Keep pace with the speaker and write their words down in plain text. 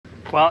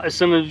Well, as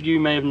some of you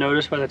may have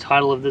noticed by the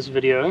title of this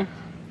video,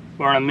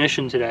 we're on a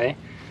mission today.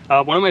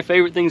 One of my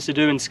favorite things to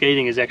do in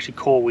skating is actually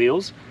core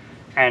wheels,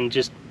 and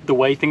just the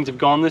way things have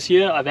gone this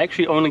year, I've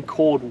actually only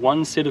cored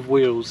one set of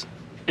wheels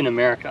in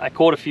America. I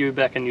cored a few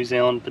back in New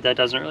Zealand, but that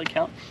doesn't really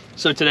count.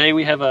 So today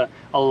we have a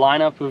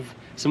lineup of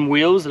some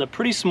wheels that are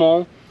pretty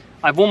small.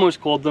 I've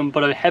almost cored them,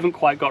 but I haven't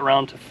quite got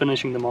around to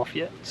finishing them off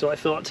yet. So I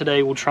thought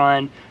today we'll try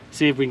and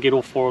see if we can get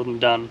all 4 of them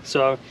done.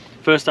 So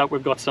first up,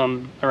 we've got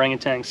some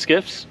orangutan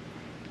skiffs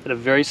that are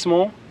very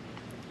small.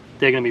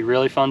 They're going to be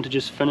really fun to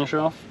just finish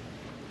off.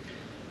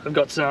 I've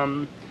got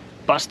some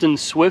Bustin'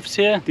 Swifts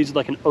here. These are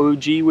like an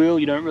OG wheel.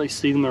 You don't really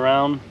see them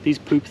around. These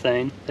poop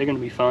thing, they're going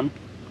to be fun.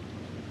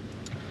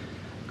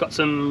 Got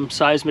some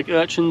seismic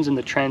urchins in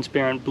the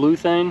transparent blue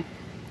thing.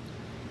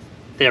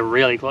 They're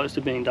really close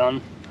to being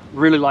done.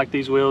 Really like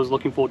these wheels,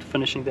 looking forward to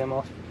finishing them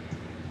off.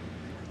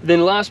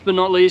 Then last but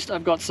not least,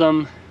 I've got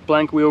some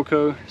Blank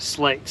Wheelco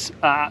slates.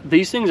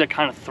 These things are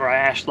kind of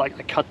thrashed, like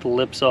I cut the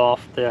lips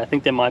off. I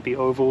think they might be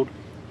ovaled.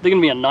 They're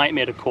going to be a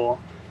nightmare to core.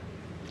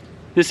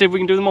 Let's see if we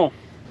can do them all.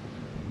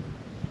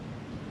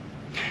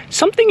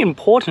 Something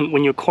important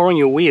when you're coring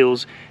your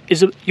wheels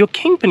is your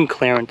kingpin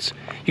clearance.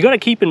 You got to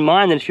keep in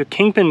mind that if your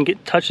kingpin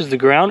touches the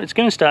ground, it's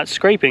going to start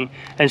scraping.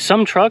 And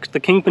some trucks,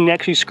 the kingpin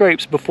actually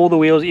scrapes before the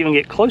wheels even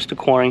get close to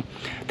coring.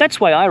 That's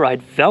why I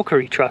ride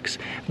Valkyrie trucks.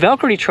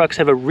 Valkyrie trucks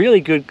have a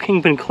really good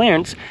kingpin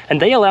clearance,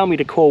 and they allow me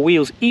to core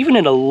wheels even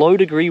at a low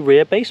degree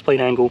rear baseplate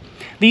angle.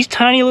 These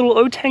tiny little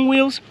O-Tang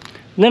wheels,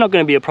 they're not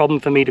going to be a problem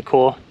for me to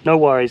core. No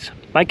worries.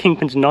 My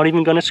kingpin's not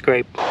even going to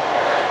scrape.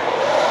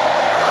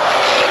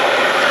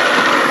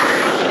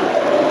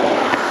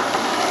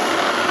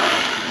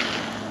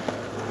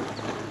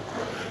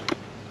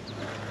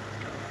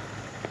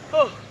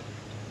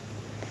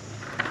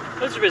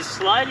 Those are a bit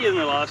slidier than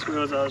the last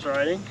wheels I was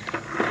riding.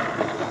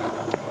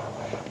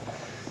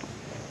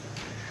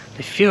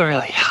 They feel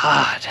really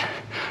hard.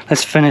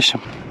 Let's finish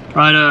them.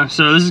 Right,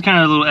 so this is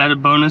kind of a little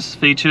added bonus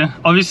feature.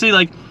 Obviously,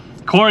 like,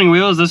 coring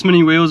wheels, this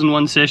many wheels in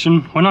one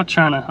session, I'm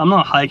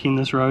not hiking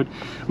this road.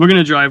 We're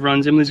gonna drive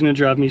runs. Emily's gonna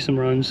drive me some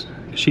runs.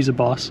 She's a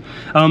boss.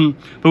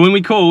 But when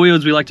we core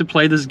wheels, we like to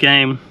play this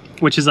game,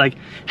 which is like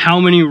how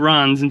many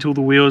runs until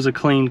the wheels are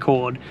clean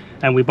cored.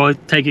 And we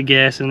both take a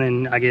guess, and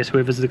then I guess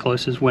whoever's the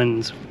closest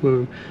wins.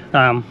 What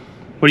are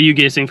you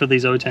guessing for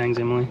these O-Tangs,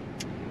 Emily?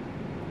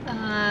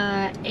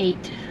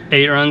 8.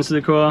 8 runs to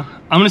the core.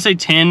 I'm gonna say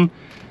 10.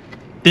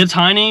 They're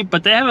tiny,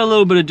 but they have a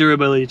little bit of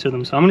durability to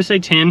them, so I'm gonna say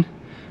 10.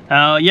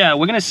 Yeah,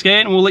 we're gonna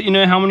skate, and we'll let you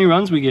know how many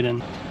runs we get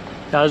in.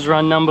 That was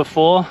run number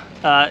 4.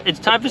 It's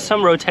time for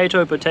some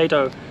rotato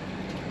potato.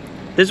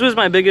 This was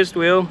my biggest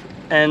wheel,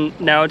 and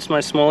now it's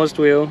my smallest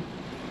wheel.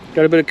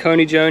 Got a bit of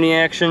Coney Joni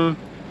action.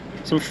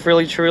 Some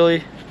frilly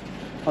trilly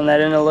on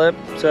that inner lip,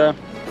 so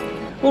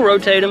we'll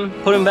rotate them,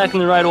 put them back in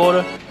the right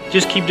order,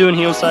 just keep doing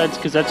heel sides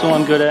because that's all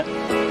I'm good at,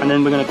 and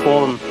then we're going to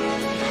core them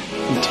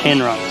in 10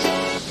 runs.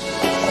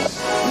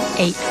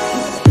 8.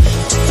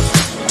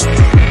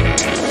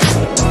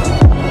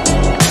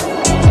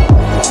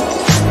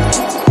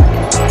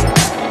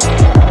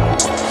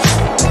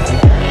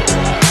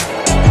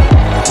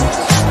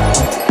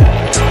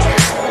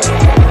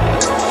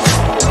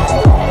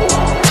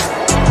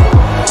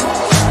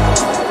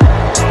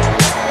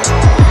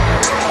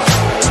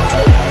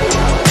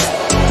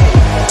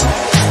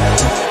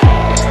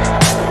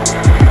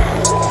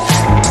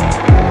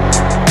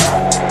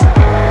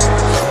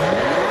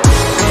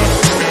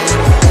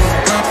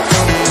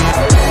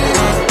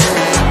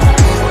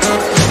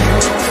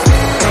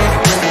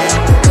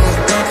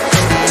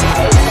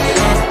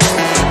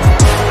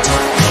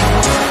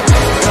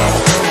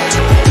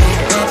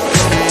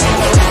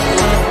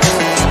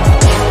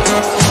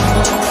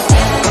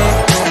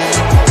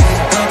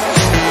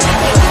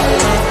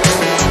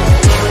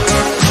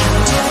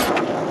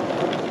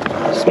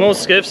 Small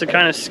skiffs are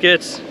kind of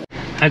skits.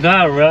 I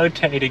gotta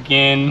rotate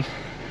again.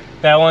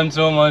 That one's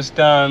almost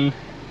done.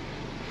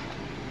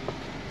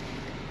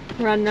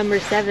 Run number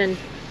 7.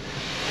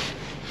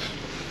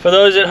 For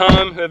those at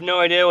home who have no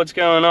idea what's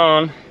going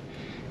on,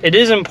 it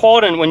is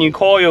important when you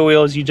core your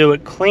wheels you do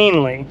it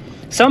cleanly.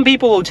 Some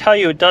people will tell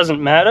you it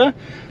doesn't matter.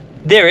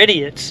 They're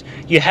idiots.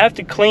 You have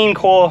to clean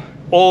core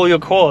all your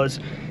cores.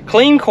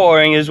 Clean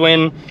coring is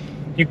when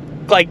you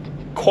like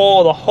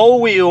core the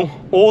whole wheel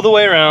all the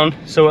way around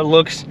so it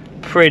looks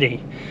pretty.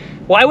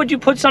 Why would you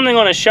put something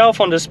on a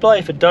shelf on display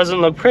if it doesn't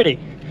look pretty?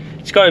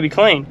 It's got to be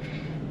clean.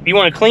 You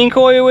want to clean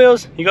core your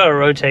wheels? You got to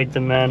rotate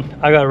them, man.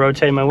 I got to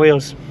rotate my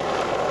wheels.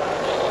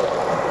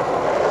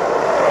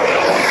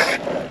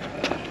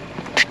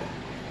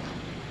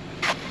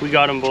 We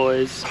got them,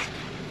 boys.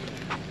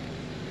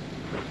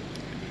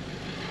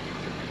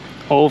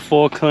 All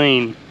 4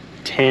 clean.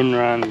 10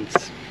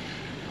 runs.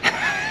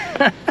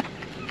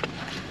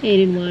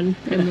 8 and 1.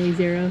 Emily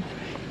 0.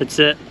 That's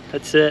it.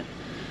 That's it.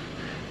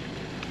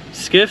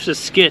 Skiffs are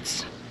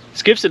skits.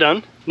 Skiffs are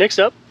done. Next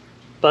up,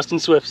 Bustin'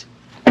 Swifts.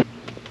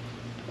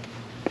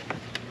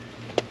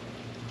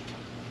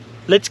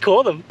 Let's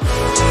call them.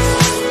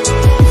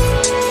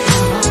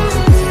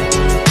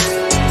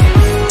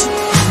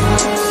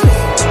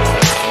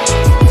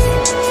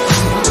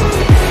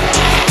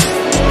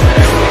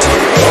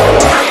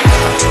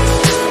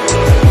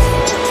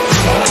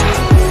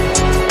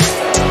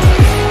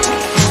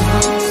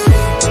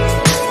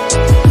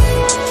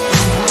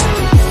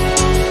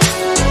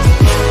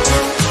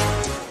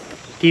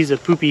 These are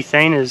poopy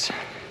thaners.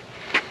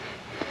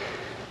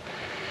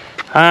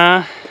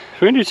 We're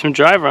gonna do some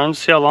drive runs,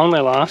 see how long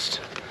they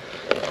last.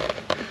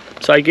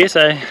 So I guess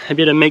I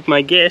better make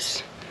my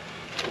guess.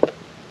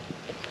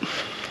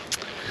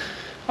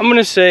 I'm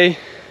gonna say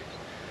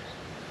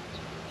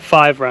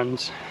 5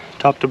 runs,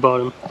 top to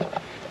bottom.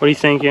 What do you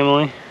think,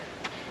 Emily?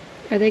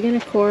 Are they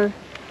gonna core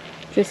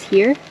just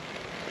here?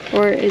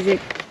 Or is it...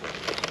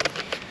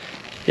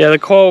 Yeah, the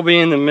core will be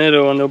in the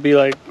middle and they'll be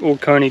like all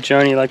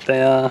coney-chony like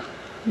they are.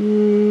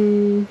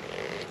 You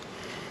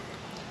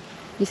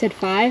said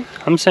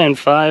 5? I'm saying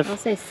 5. I'll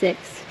say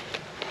 6.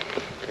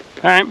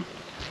 Alright,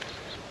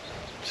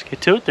 let's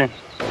get to it then.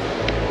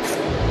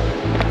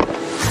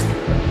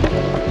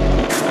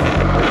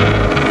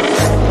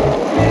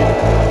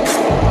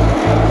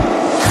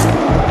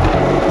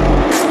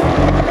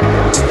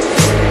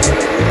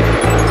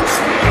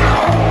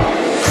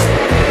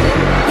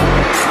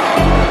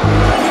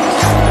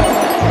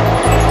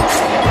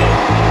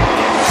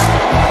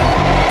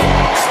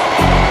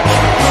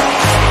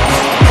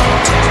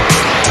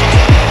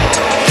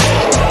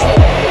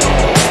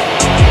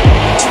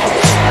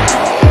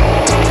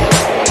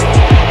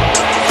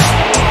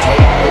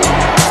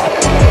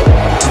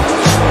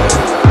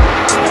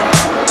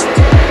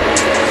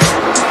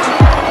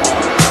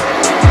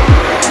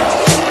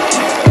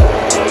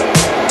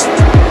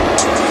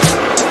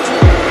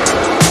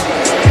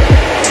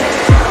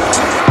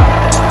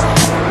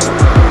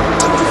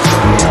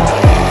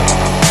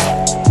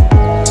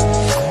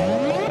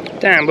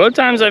 Damn, both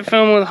times I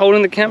film with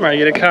holding the camera, I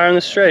get a car in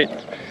the straight.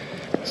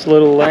 It's a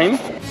little lame.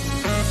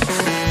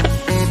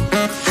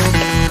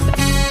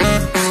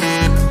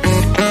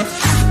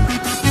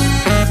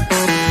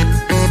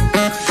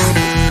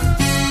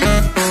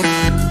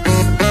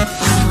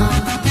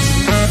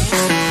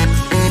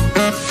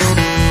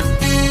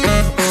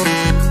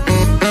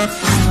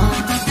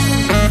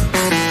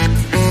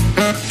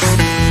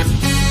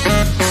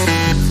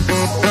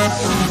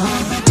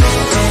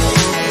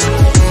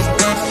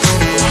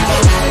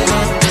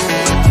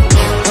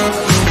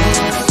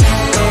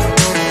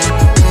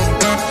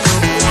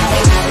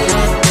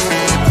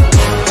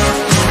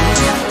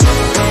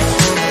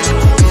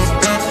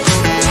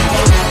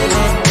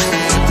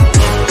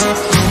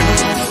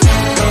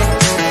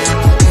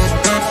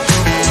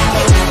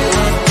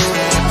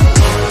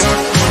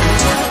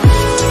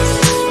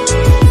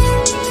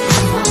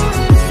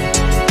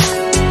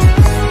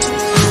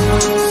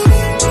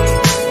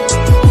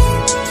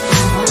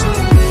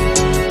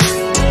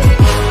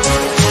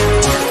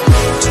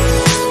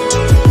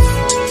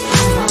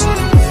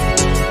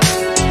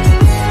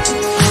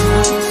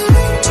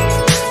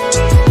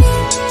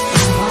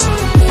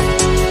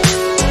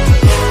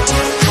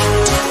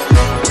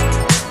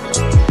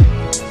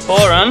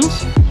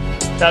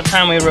 That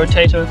time we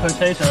rotato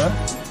potato,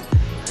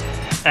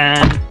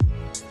 and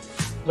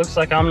looks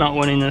like I'm not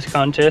winning this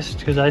contest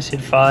because I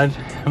said 5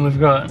 and we've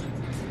got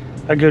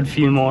a good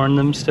few more in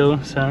them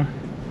still, so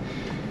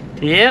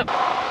yep.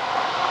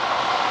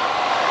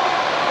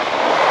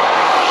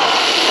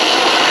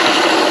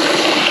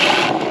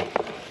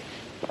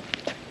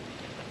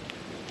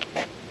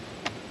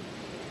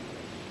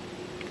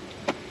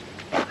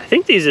 I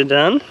think these are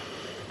done.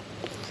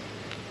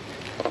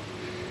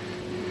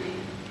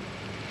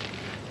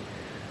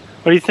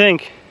 What do you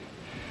think?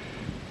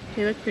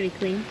 They look pretty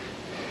clean.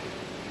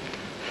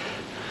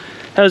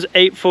 That was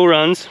 8 full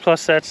runs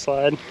plus that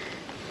slide.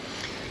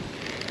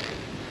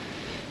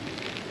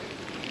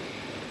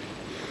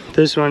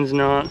 This one's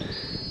not.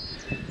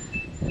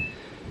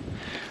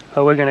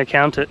 Oh, we're gonna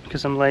count it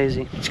because I'm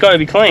lazy. It's gotta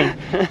be clean.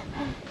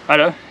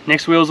 Righto,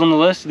 next wheels on the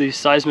list are these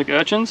seismic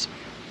urchins.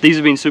 These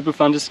have been super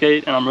fun to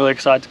skate and I'm really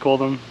excited to call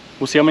them.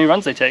 We'll see how many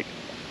runs they take.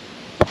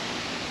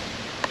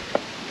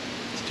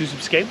 Let's do some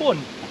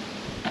skateboarding.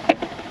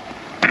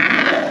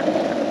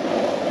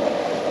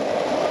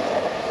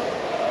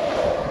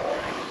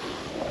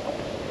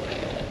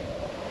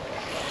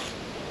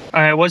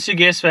 Alright, what's your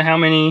guess for how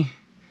many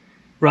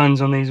runs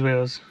on these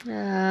wheels?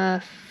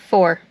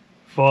 4.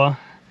 4.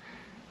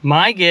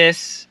 My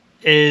guess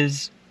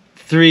is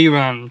 3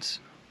 runs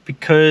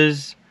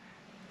because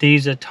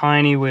these are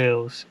tiny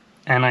wheels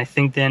and I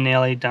think they're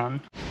nearly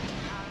done.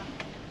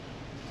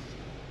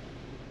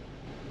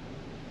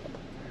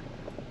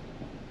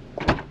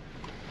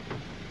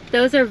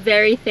 Those are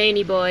very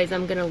tiny boys.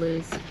 I'm gonna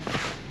lose.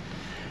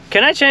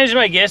 Can I change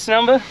my guess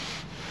number?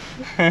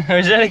 Or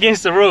is that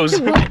against the rules?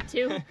 What,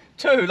 2?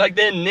 2, like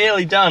they're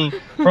nearly done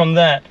from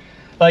that.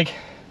 Like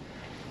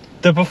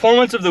the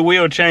performance of the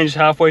wheel changed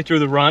halfway through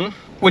the run,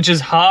 which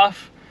is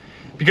half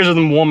because of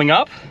them warming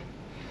up,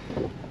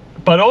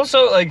 but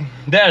also like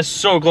they're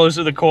so close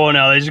to the core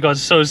now. They just got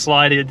so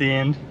slidey at the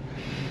end.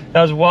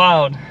 That was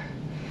wild.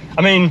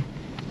 I mean,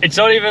 it's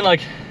not even like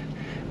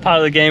part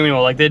of the game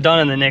anymore. Like they're done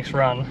in the next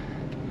run.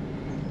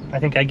 I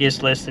think I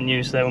guessed less than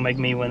you, so that will make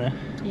me winner.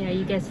 Yeah,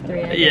 you guessed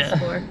 3, I guessed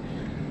 4.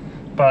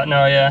 But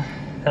no, yeah,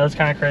 that was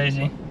kind of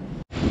crazy.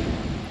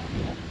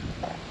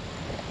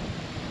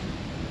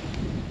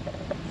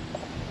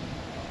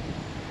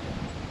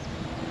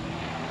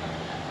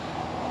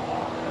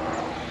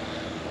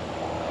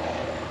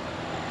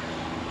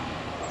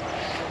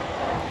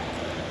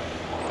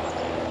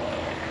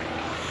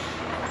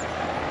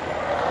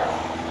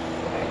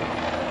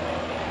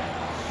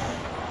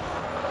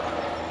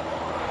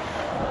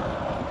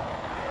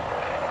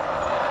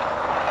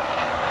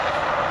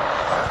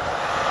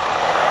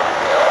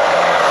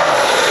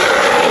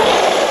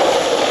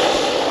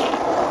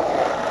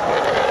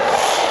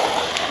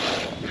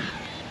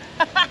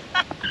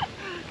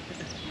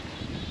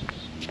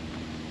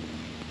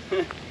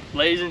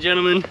 Ladies and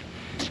gentlemen,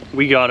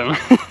 we got him.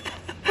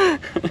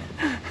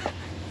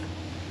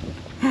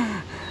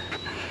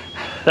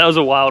 That was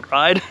a wild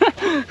ride.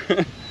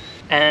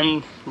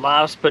 And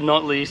last but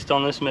not least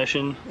on this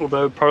mission,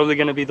 although probably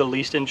going to be the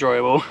least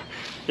enjoyable,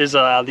 is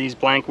these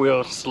blank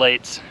wheel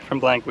slates from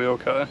Blank Wheel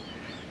Co.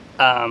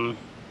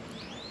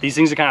 These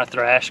things are kind of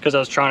thrashed because I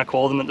was trying to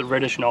call them at the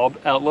Reddish Knob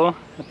Outlaw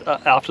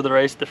after the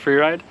race, the free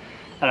ride.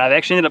 And I've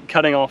actually ended up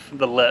cutting off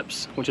the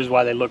lips, which is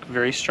why they look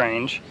very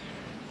strange.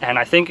 And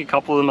I think a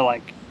couple of them are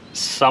like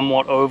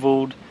somewhat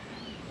ovaled.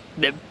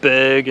 They're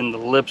big and the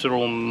lips are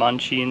all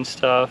munchy and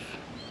stuff.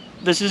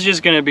 This is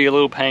just going to be a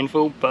little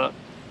painful, but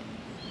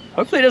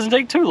hopefully it doesn't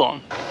take too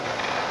long.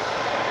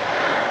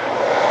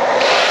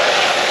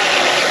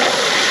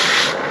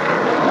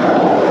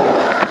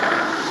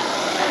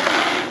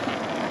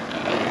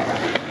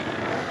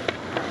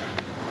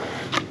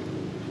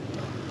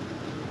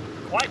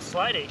 Quite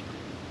slidey.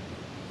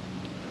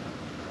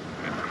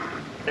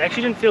 They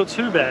actually didn't feel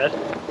too bad.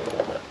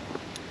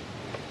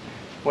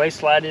 Way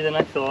slidey than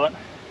I thought.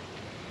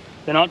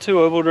 They're not too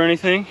ovaled or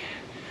anything.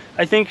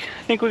 I think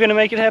we're gonna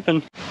make it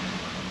happen.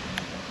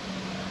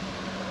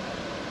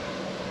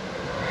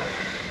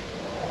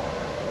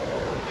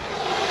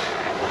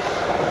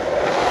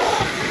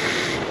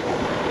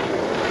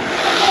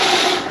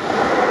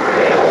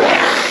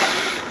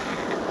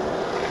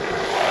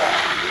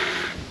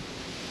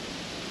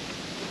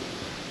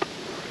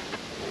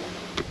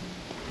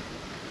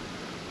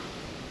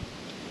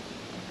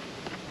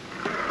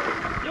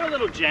 You're a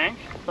little jank,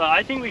 but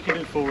I think we can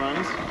do full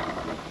runs.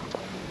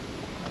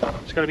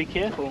 Just gotta be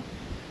careful.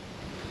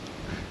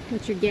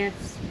 What's your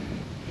guess?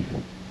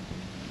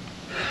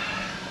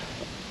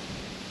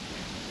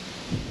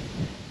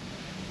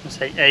 I'll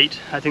say 8.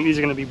 I think these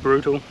are gonna be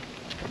brutal.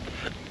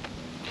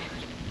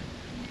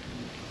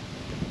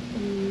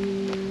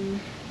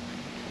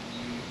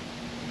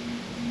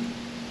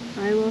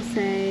 I will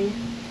say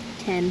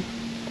 10.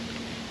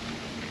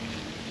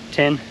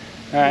 10.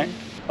 Alright.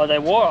 Well, they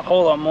wore a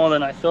whole lot more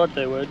than I thought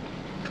they would.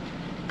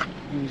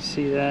 You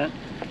see that?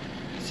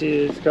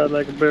 See, it's got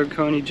like a bird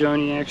coney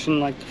joni action,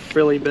 like the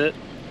frilly bit.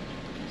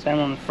 Same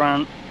on the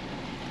front.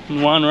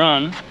 In one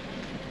run.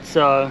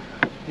 So,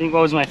 I think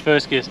what was my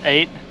first guess?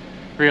 8.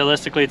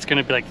 Realistically, it's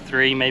going to be like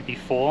 3, maybe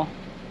 4.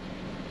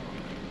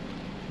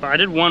 But I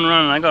did one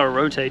run and I got to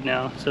rotate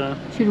now, so.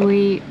 Should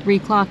we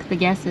reclock the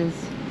guesses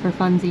for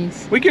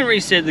funsies? We can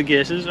reset the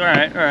guesses.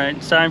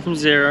 Alright. Starting from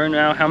 0.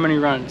 Now, how many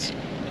runs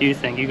do you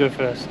think? You go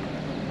first.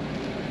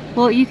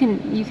 Well, you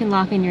can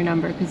lock in your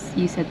number because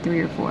you said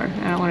 3 or 4.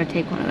 I don't want to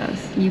take one of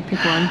those. You pick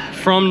one.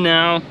 From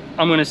now,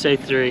 I'm gonna say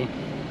 3.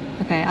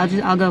 Okay,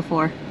 I'll go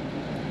 4. All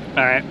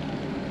right,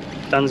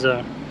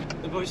 donezo.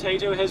 The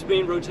potato has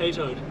been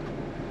rotated.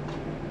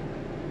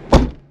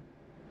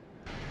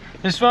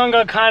 This one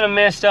got kind of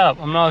messed up.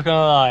 I'm not gonna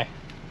lie.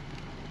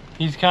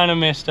 He's kind of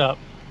messed up,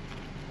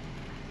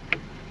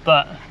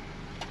 but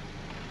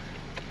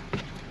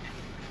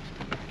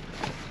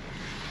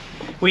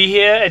we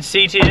here at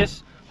CTS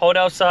hold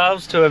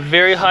ourselves to a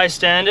very high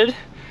standard,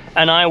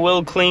 and I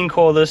will clean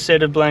core this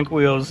set of blank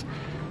wheels.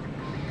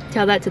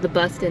 Tell that to the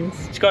Bustins.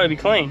 It's gotta be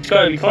clean. It's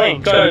gotta be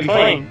clean. It's gotta be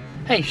clean.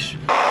 Hey, shh.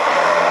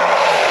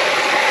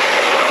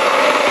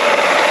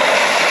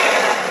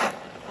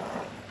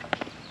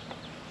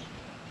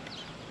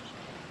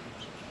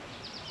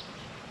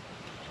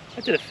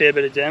 That did a fair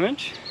bit of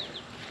damage.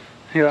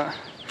 You got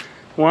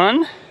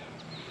 1,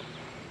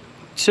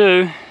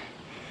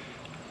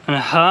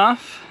 2.5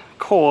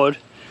 cord.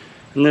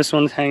 And this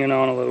one's hanging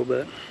on a little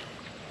bit.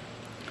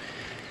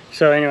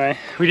 So anyway,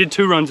 we did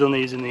 2 runs on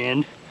these in the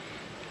end,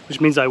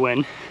 which means I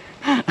win.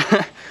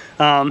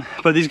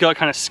 But these got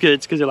kind of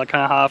skids because they're like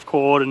kind of half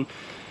cord and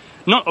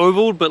not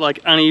oval, but like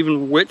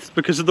uneven width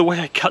because of the way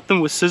I cut them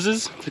with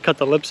scissors to cut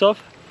the lips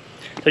off.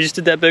 So I just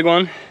did that big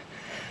one.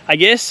 I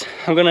guess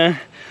I'm gonna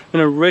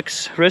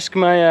risk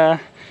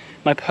my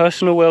my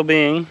personal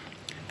well-being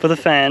for the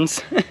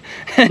fans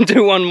and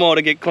do one more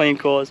to get clean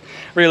cores.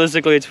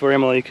 Realistically, it's for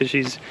Emily because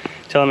she's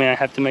telling me I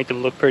have to make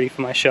them look pretty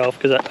for my shelf,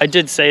 because I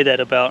did say that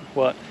about,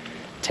 what,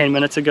 10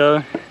 minutes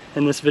ago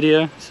in this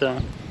video.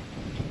 So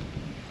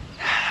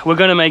we're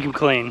gonna make them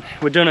clean.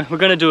 We're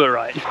gonna do it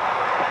right.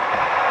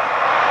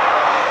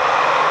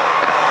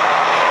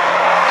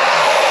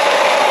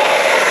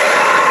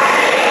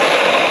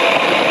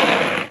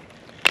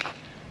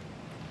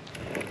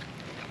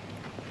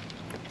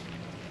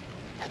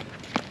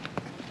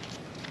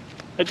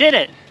 I did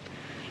it!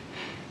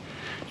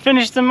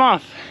 Finished them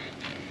off.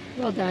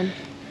 Well done.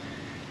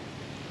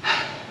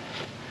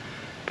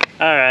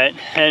 Alright,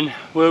 and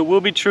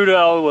we'll be true to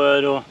our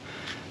word, or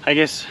I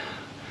guess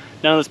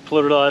now this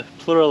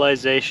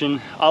pluralization,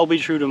 I'll be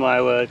true to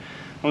my word.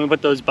 I'm gonna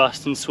put those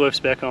Boston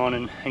Swifts back on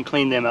and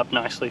clean them up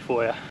nicely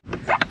for you.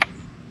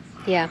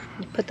 Yeah,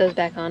 put those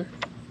back on.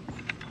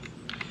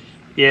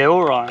 Yeah,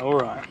 alright.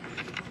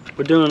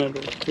 We're doing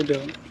it, we're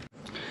doing it.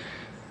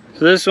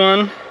 So this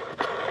one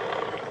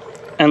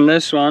and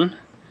this one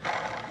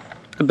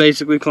are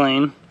basically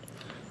clean,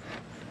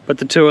 but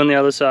the 2 on the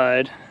other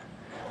side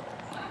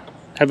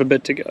have a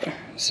bit to go.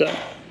 So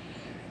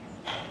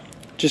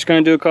Just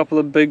going to do a couple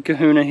of big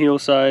kahuna heel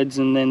sides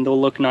and then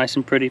they'll look nice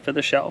and pretty for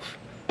the shelf.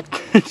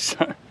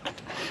 So,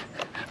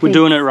 we're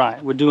doing it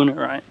right. We're doing it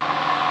right.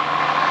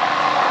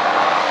 I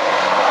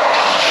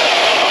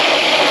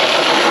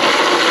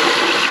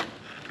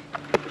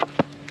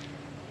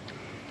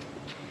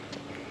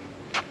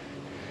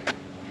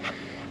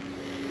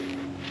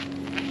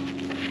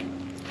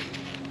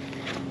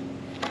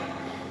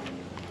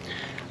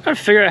gotta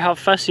figure out how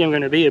fussy I'm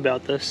going to be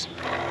about this.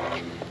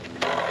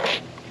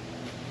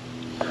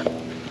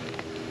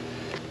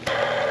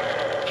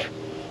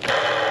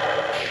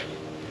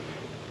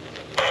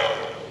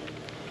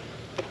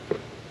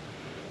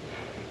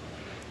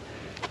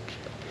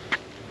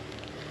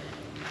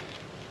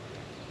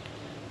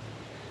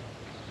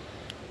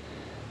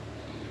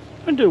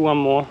 I'll do one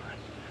more.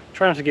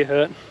 Try not to get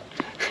hurt.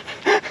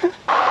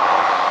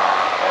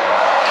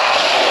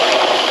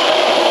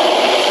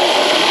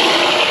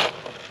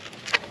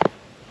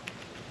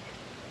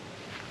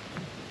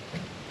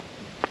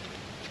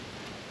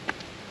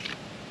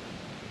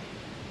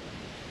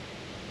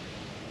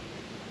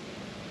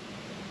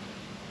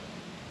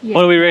 Yeah.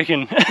 What do we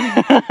reckon?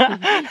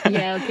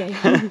 Yeah,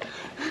 okay.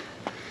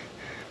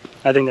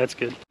 I think that's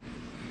good.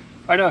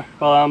 Righto,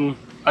 well,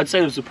 I'd say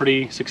it was a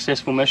pretty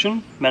successful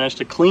mission. Managed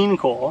to clean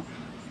core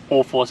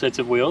all 4 sets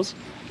of wheels,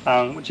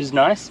 which is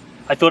nice.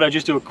 I thought I'd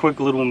just do a quick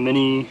little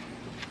mini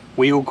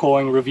wheel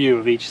coring review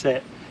of each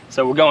set.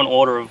 So we'll go in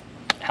order of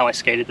how I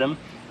skated them.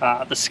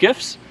 The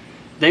skiffs,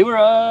 they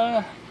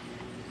were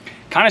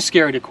kind of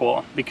scary to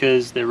core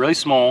because they're really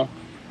small,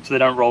 so they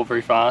don't roll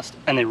very fast,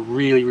 and they're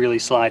really, really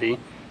slidey.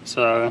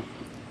 So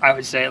I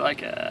would say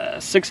like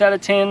a 6 out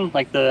of 10.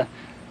 Like the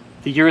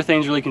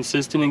urethane's really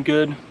consistent and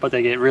good, but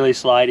they get really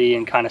slidey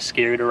and kind of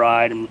scary to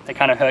ride, and they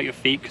kind of hurt your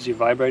feet because you're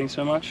vibrating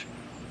so much.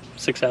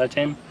 6 out of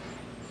 10.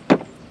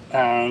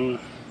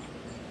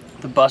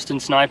 The Bustin'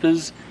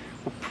 Snipers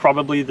were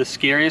probably the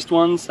scariest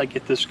ones. They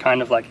get this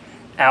kind of like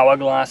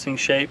hourglassing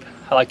shape.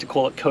 I like to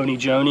call it Coney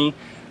Joni,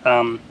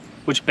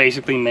 which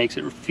basically makes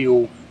it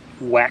feel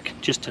whack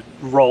just to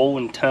roll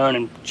and turn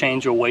and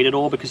change your weight at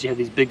all, because you have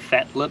these big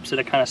fat lips that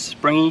are kind of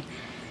springy.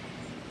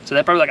 So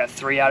they're probably like a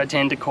 3 out of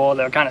 10 to core.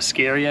 They were kind of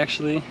scary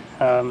actually,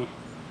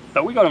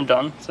 but we got them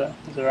done, so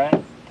it's alright.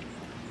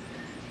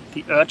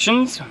 The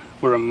Urchins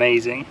were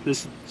amazing.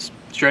 This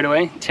straight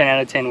away 10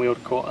 out of 10 wheel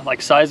to core.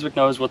 Like Seismic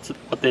knows what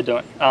they're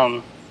doing.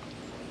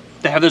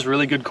 They have this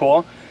really good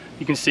core.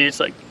 You can see it's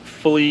like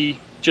fully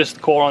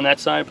just core on that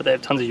side, but they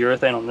have tons of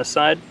urethane on this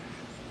side.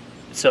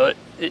 So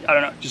I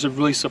don't know, just a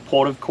really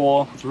supportive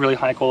core with really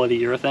high quality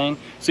urethane.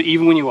 So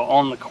even when you were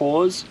on the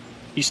cores,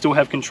 you still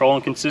have control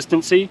and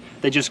consistency.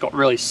 They just got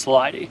really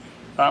slidey.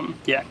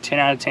 Yeah, 10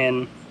 out of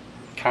 10.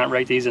 Can't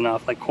rate these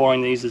enough. Like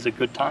coring these is a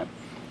good time.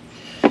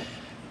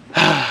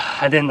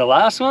 And then the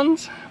last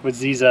ones was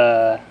these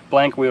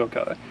blank wheel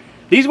co.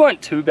 These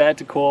weren't too bad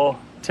to core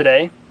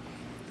today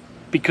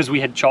because we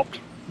had chopped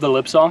the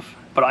lips off,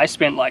 but I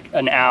spent like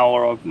an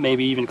hour or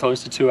maybe even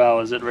close to 2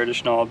 hours at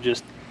Reddish Knob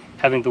just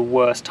having the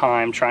worst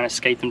time trying to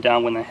skate them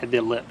down when they had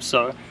their lips.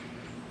 So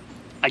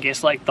I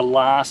guess like the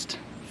last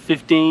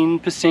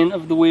 15%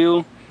 of the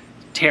wheel,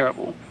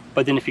 terrible.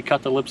 But then if you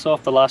cut the lips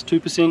off, the last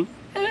 2%,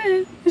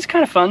 it's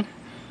kind of fun.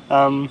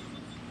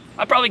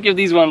 I'd probably give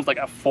these ones like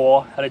a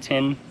 4 out of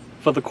 10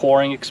 for the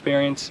coring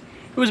experience.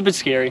 It was a bit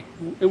scary.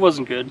 It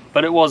wasn't good,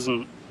 but it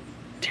wasn't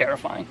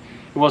terrifying.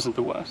 It wasn't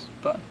the worst.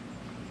 But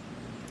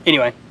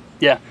anyway,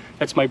 yeah,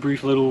 that's my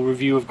brief little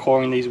review of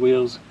coring these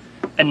wheels.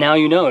 And now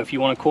you know if you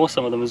want to core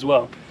some of them as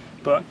well.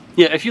 But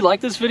yeah, if you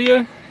like this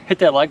video, hit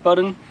that like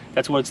button.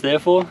 That's what it's there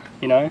for,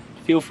 you know.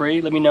 Feel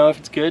free, let me know if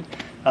it's good.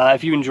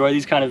 If you enjoy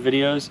these kind of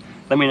videos,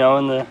 let me know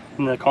in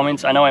the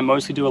comments. I know I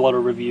mostly do a lot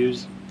of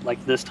reviews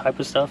like this type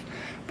of stuff,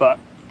 but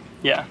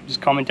yeah,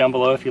 just comment down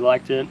below if you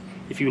liked it.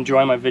 If you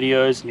enjoy my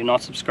videos and you're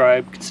not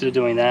subscribed, consider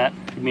doing that.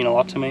 It would mean a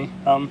lot to me.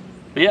 But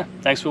yeah,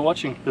 thanks for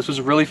watching. This was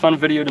a really fun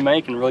video to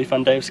make and a really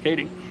fun day of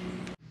skating.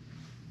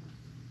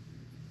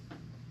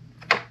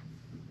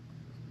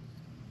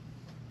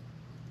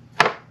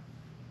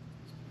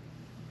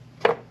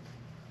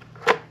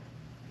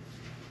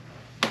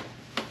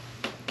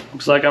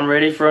 Looks like I'm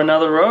ready for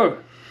another row.